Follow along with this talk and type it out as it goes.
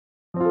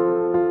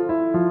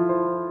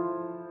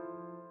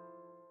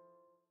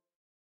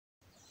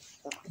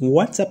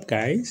What's up,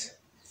 guys?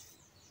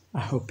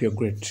 I hope you're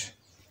great.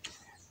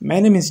 My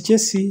name is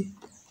Jesse,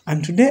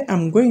 and today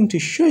I'm going to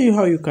show you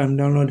how you can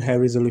download high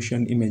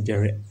resolution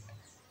imagery.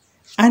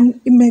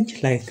 An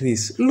image like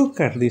this, look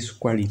at this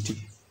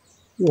quality.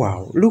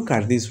 Wow, look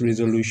at this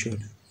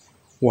resolution.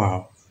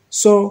 Wow.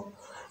 So,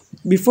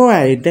 before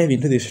I dive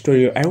into this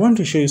tutorial, I want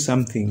to show you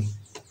something.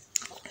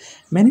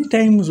 Many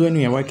times when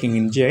we are working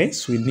in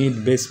GIS, we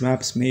need base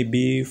maps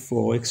maybe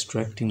for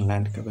extracting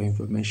land cover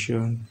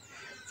information,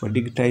 for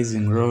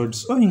digitizing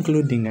roads, or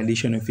including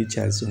additional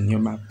features on your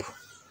map.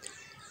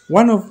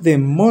 One of the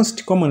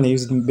most commonly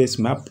used base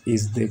map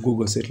is the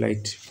Google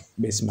Satellite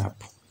base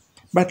map.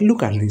 But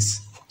look at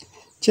this.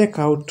 Check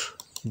out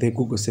the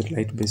Google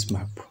Satellite base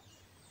map.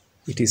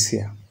 It is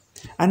here.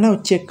 And now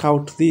check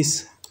out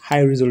this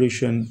high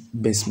resolution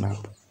base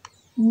map.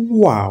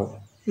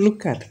 Wow!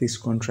 Look at this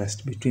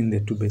contrast between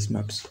the two base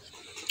maps.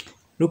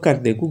 Look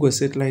at the Google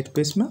Satellite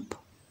base map.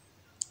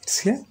 It's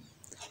here.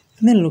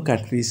 And then look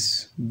at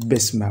this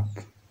base map.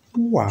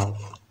 Wow!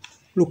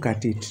 Look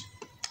at it.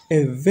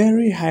 A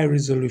very high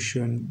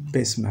resolution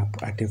base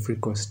map at every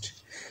cost.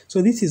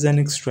 So this is an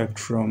extract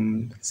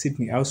from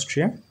Sydney,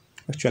 Austria.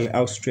 Actually,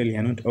 Australia,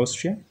 not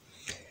Austria.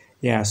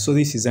 Yeah, so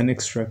this is an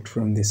extract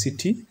from the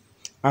city.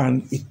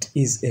 And it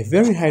is a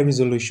very high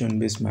resolution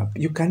base map.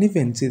 You can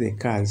even see the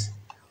cars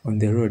on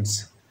the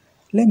roads.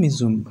 Let me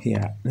zoom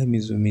here. Let me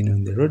zoom in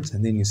on the roads,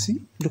 and then you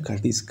see, look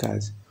at these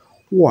cars.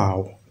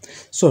 Wow.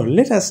 So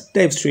let us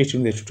dive straight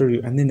into the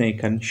tutorial, and then I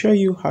can show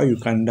you how you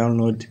can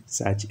download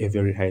such a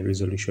very high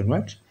resolution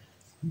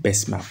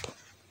base map.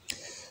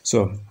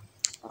 So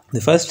the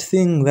first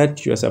thing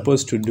that you are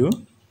supposed to do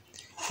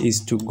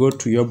is to go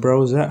to your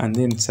browser and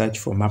then search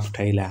for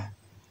MapTiler.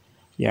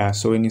 Yeah,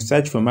 so when you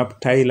search for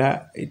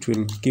MapTiler, it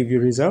will give you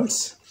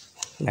results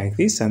like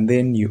this, and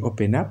then you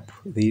open up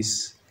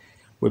this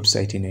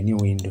website in a new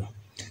window.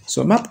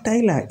 So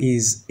MapTiler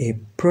is a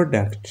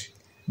product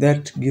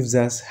that gives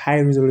us high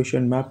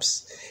resolution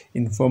maps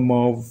in form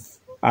of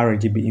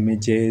RGB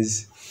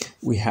images.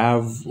 We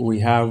have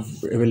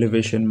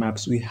elevation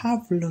maps. We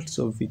have lots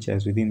of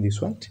features within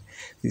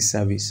this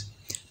service.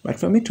 But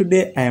for me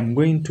today, I am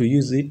going to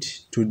use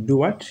it to do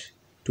what?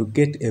 To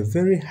get a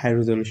very high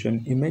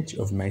resolution image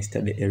of my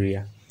study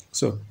area.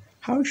 So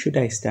how should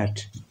I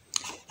start?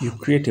 You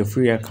create a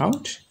free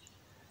account,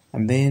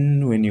 and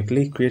then when you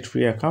click create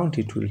free account,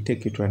 it will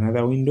take you to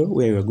another window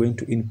where you're going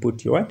to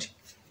input your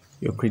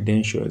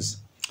credentials.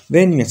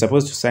 Then you're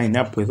supposed to sign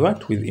up with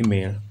with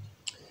email.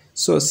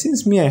 So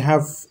since I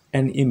have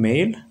an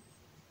email,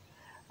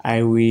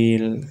 I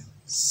will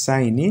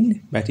sign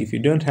in. But if you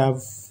don't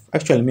have,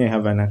 actually I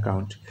have an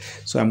account,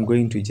 so I'm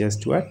going to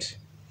just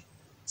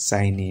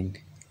sign in.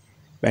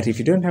 But if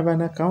you don't have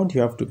an account,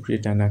 you have to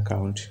create an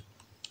account.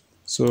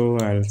 So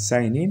I'll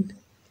sign in,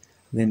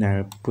 then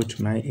I'll put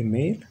my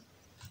email,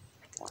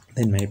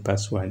 then my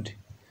password.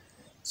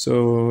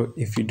 So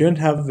if you don't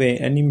have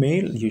an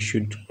email, you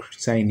should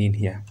sign in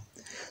here.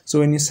 So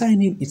when you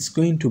sign in, it's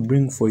going to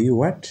bring for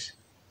you a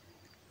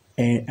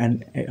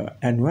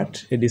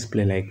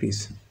display like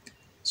this.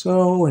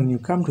 So when you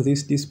come to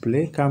this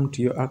display, come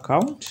to your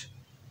account,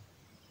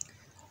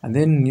 and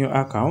then in your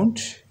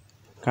account,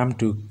 come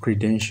to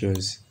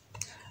credentials.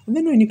 And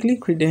then when you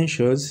click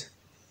credentials,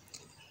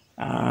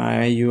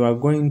 you are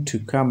going to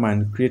come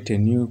and create a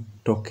new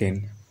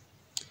token.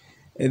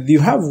 You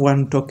have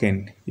one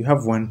token.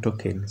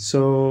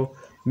 So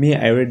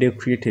I already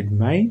created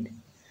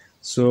mine.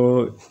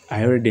 So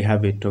I already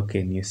have a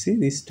token. You see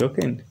this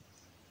token?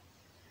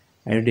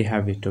 I already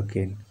have a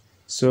token.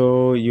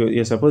 So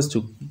you're supposed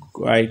to,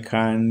 I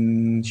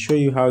can show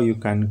you how you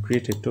can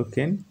create a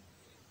token.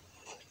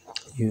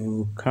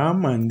 You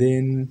come, and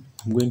then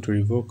I'm going to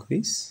revoke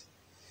this.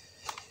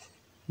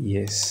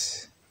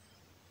 Yes.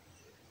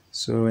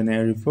 So when I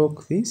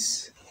revoke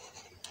this,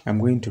 I'm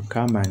going to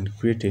come and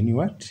create a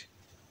new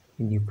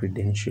new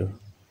credential.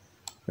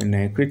 When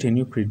I create a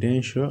new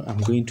credential, I'm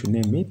going to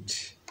name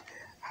it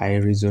high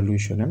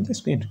resolution. I'm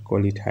just going to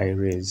call it high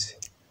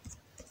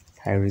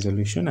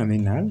resolution, and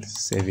then I'll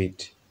save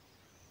it.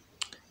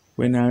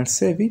 When I'll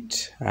save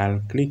it, I'll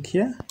click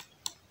here,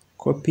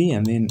 copy,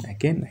 and then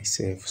again I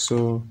save.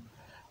 So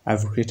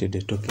I've created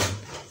a token.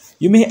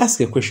 You may ask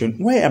a question,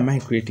 why am I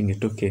creating a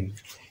token?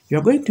 You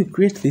are going to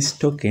create this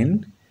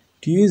token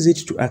to use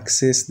it to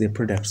access the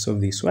products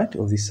of this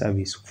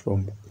service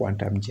from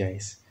Quantum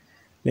GIS.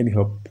 Let me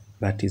hope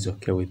that is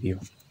okay with you.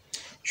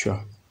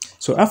 Sure.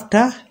 So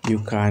after, you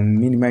can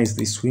minimize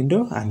this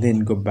window and then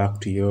go back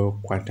to your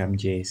Quantum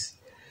GIS.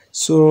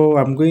 So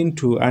I'm going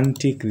to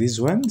untick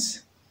these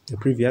ones, the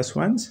previous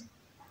ones.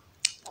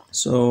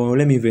 So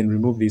let me even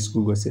remove this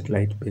Google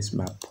Satellite base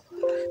map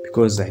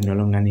because I no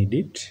longer need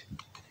it.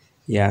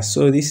 Yeah,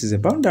 so this is a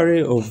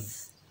boundary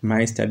of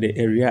my study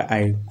area.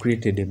 I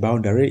created a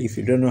boundary. If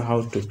you don't know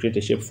how to create a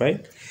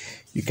shapefile,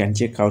 you can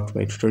check out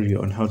my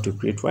tutorial on how to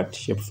create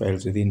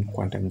shapefiles within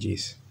Quantum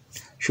GIS.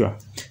 Sure.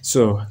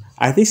 So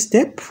at this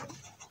step,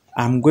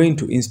 I'm going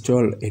to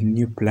install a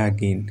new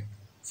plugin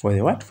for the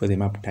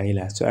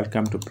MapTiler. So I'll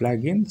come to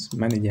plugins,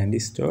 manage and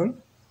install.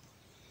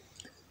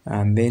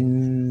 and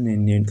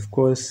then of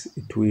course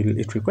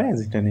it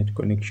requires internet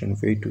connection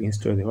for you to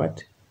install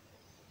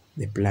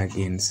the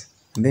plugins.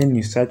 And then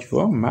you search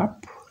for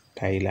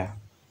MapTiler.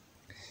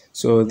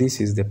 So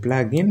this is the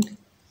plugin.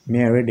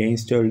 Me already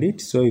installed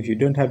it. So if you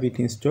don't have it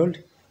installed,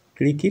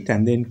 click it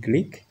and then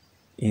click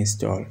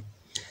install.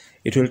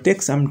 It will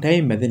take some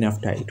time, but then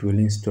after it will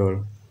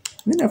install.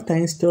 And then after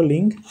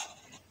installing,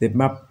 the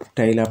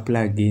MapTiler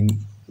plugin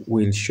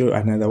will show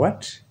another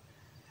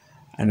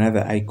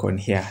icon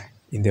here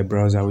in the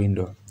browser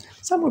window.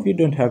 Some of you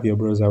don't have your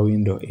browser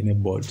window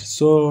enabled.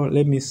 So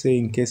let me say,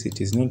 in case it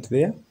is not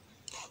there,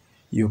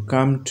 you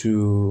come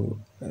to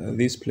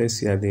this place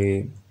here,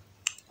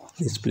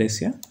 this place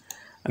here,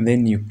 and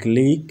then you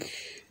click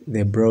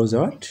the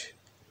browser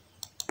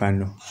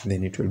panel, and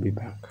then it will be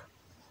back.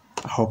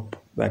 I hope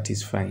that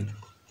is fine.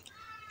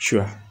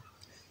 Sure.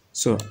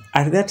 So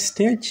at that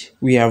stage,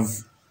 we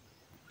have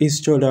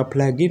installed our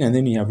plugin, and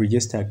then we have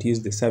registered to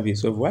use the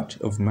service of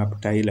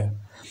MapTiler.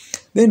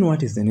 Then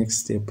what is the next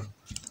step?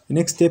 The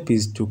next step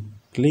is to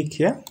click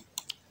here.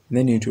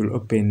 Then it will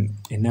open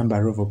a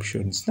number of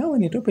options. Now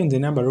when it opens a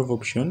number of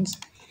options,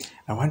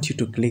 I want you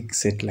to click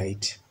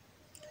satellite.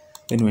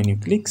 Then when you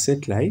click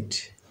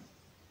satellite,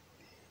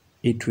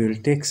 it will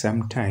take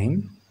some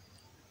time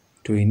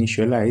to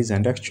initialize,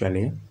 and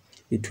actually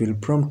it will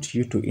prompt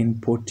you to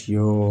input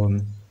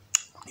your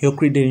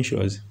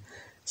credentials.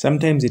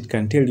 Sometimes it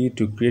can tell you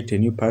to create a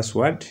new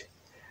password,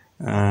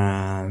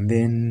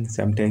 then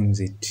sometimes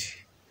it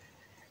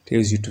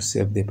tells you to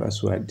save the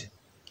password.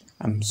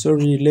 I'm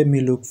sorry, let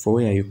me look for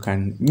where you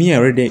can. Me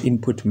already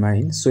input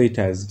mine, so it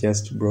has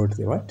just brought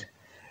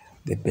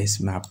the base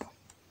map.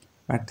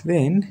 But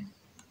then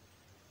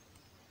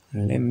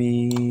let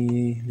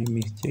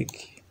me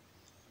check.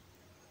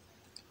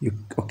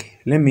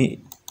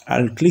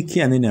 I'll click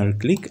here and then I'll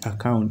click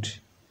account.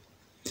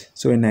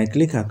 So when I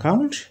click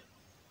account,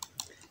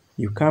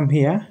 you come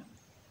here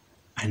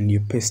and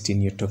you paste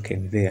in your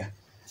token there,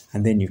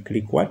 and then you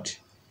click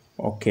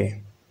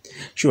okay.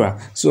 Sure.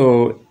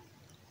 So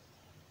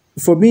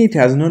for me, it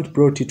has not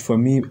brought it for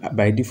me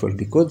by default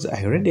because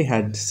I already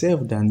had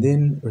saved and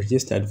then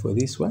registered for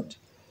this for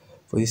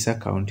this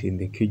account in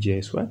the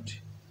QGIS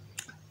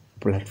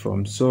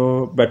platform.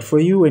 So, but for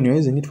you, when you're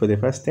using it for the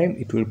first time,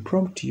 it will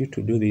prompt you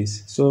to do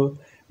this. So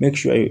make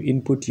sure you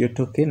input your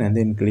token and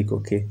then click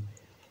OK.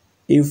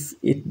 If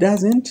it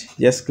doesn't,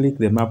 just click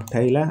the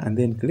MapTiler and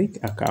then click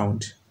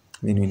account.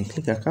 Then when you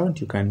click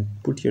account, you can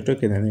put your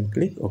token and then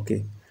click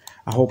OK.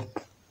 I hope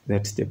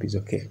that step is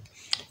okay.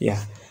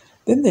 Yeah.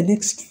 Then the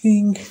next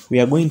thing we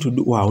are going to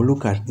do, wow,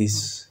 look at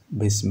this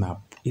base map.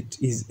 It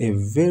is a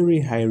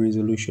very high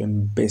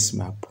resolution base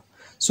map.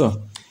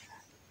 So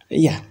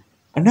yeah,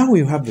 and now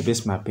you have the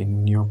base map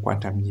in your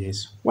Quantum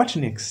GIS. What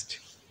next?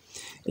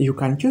 You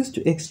can choose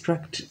to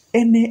extract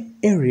any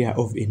area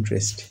of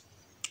interest.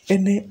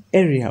 Any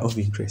area of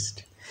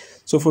interest.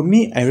 So for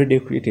me, I already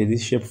created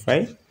this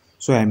shapefile,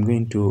 so I'm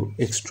going to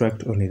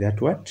extract only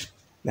that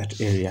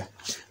area.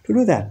 To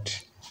do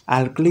that,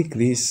 I'll click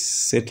this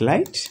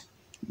satellite.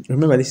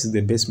 Remember, this is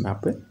the base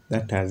map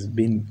that has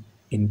been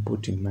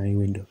input in my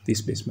window,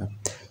 this base map.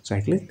 So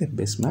I click the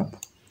base map,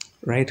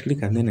 right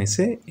click, and then I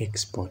say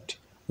export.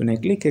 When I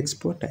click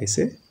export, I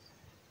say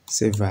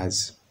save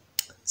as.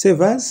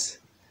 Save as,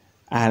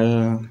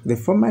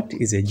 the format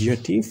is a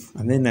GeoTIFF,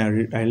 and then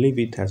I leave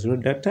it as raw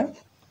data.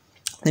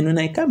 And when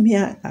I come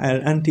here, I'll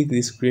untick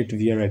this create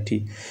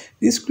VRT.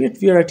 This create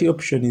VRT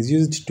option is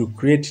used to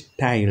create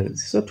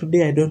tiles. So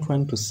today I don't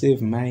want to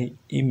save my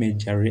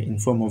imagery in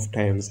form of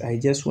tiles. I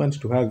just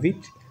want to have it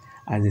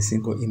as a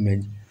single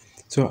image.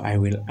 So I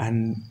will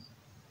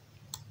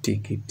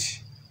untick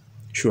it.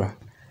 Sure.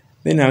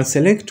 Then I'll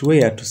select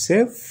where to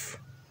save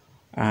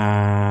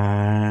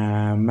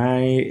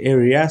my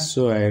area.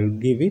 So I'll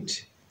give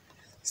it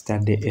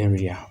study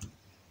area.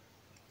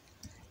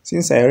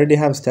 Since I already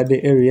have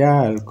study area,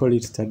 I'll call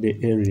it study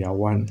area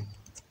 1.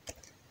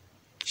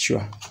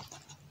 Sure.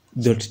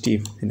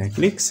 .tif. Then I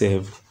click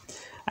save.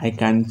 I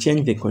can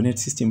change the coordinate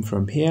system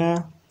from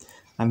here.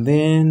 And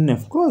then,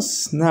 of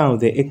course, now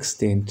the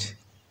extent.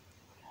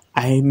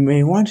 I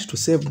may want to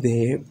save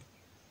the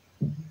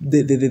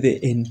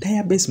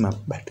entire base map,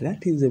 but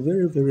that is a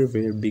very, very,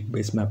 very big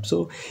base map.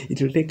 So it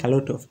will take a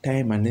lot of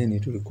time, and then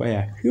it will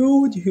require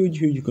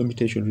huge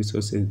computation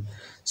resources.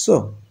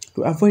 So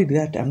to avoid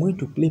that, I'm going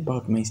to clip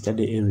out my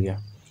study area.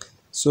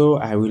 So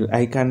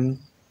I can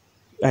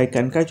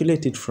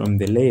calculate it from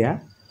the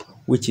layer,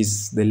 which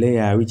is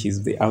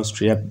the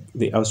Austria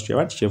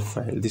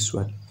shapefile, this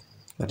one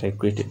that I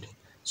created.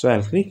 So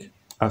I'll click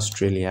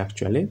Australia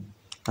actually,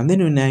 and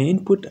then when I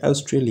input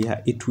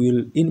Australia, it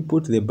will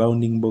input the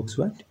bounding box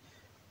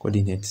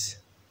coordinates.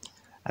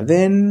 And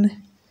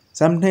then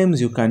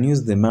sometimes you can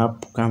use the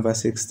map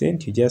canvas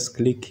extent. You just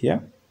click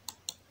here,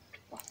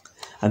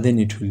 and then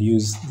it will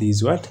use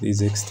these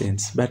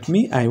extents. But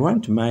me, I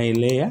want my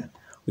layer,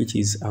 which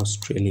is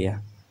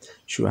Australia.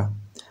 Sure.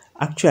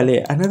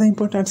 Actually, another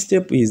important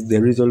step is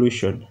the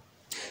resolution.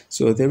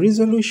 So the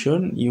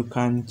resolution, you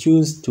can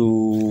choose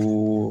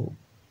to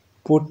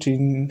put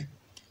in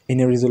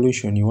any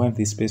resolution you want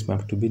this space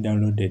map to be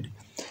downloaded.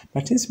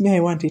 But since me, I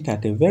want it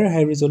at a very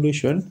high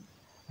resolution,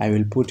 I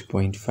will put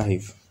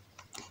 0.5.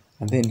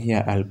 And then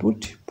here I'll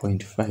put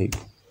 0.5.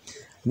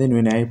 Then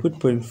when I put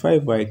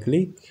 0.5, I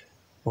click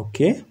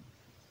OK.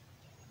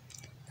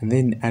 And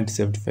then add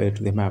saved file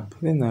to the map.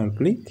 Then I'll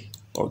click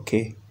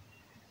OK.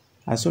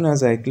 As soon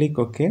as I click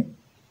OK,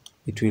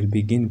 it will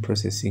begin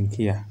processing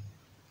here.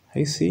 Are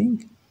you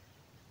seeing?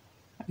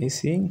 Are you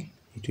seeing?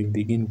 It will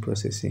begin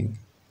processing.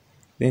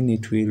 Then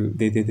it will,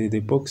 the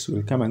box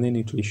will come and then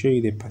it will show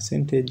you the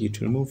percentage. It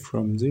will move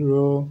from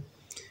 0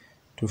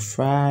 to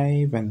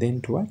 5 and then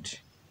to what?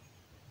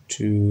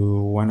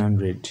 To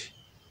 100.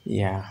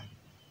 Yeah,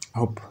 I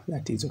hope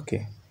that is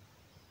okay.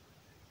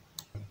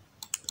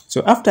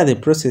 So after the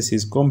process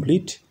is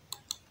complete,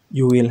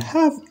 you will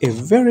have a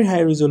very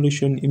high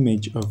resolution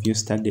image of your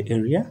study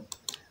area,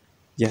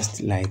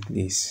 just like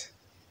this.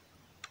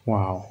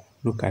 Wow,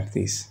 look at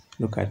this,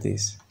 look at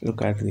this,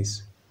 look at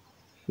this.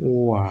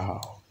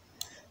 Wow.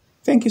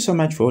 Thank you so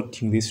much for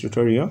watching this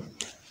tutorial.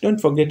 Don't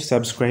forget to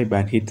subscribe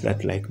and hit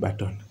that like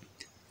button.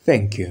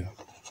 Thank you.